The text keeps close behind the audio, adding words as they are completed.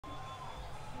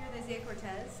Isaiah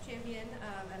Cortez, champion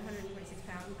at 126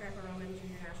 pounds, Greco-Roman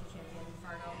junior national champion,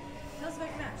 Fargo. Tell us about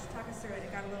your match. Talk us through it.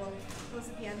 It got a little close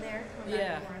at the end there.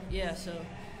 Yeah. So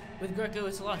with Greco,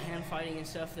 it's a lot of hand fighting and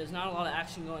stuff. There's not a lot of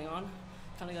action going on.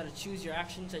 Kind of got to choose your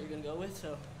actions that you're going to go with.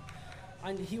 So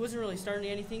he wasn't really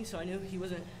starting anything, so I knew he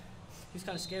was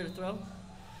kind of scared to throw.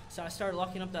 So I started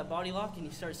locking up that body lock, and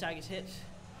he started sagging his hips.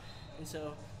 And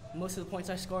so most of the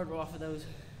points I scored were off of those.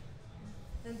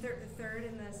 Then third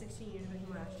in the 16 division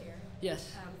last year.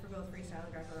 Yes. For both freestyle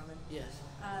and Greco-Roman. Yes.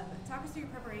 Talk us through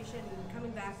your preparation, coming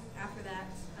back after that,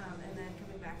 and then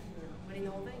coming back and winning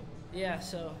the whole thing. Yeah.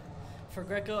 So for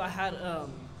Greco, I had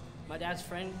my dad's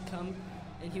friend come,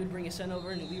 and he would bring his son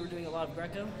over, and we were doing a lot of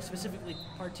Greco, specifically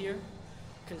parterre,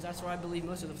 because that's where I believe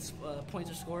most of the points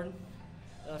are scored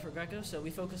for Greco. So we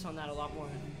focus on that a lot more.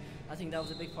 And I think that was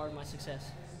a big part of my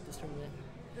success this tournament.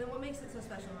 And what makes it so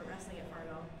special about wrestling at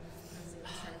Fargo?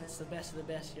 It's the best of the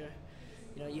best here.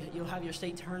 You'll have your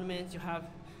state tournaments, you'll have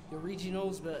your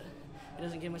regionals, but it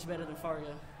doesn't get much better than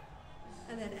Fargo.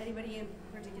 And then anybody in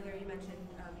particular, you mentioned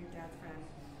your dad's friend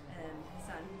and his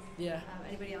son. Yeah.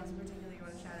 Anybody else in particular you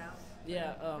want to shout out?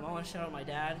 Yeah, I want to shout out my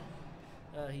dad.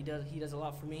 He does a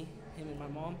lot for me, him and my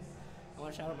mom. I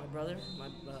want to shout out my brother, my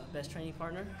best training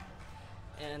partner,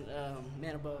 and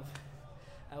man above.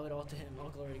 I owe it all to him. All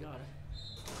glory to God.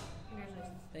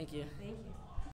 Congratulations. Thank you. Thank you.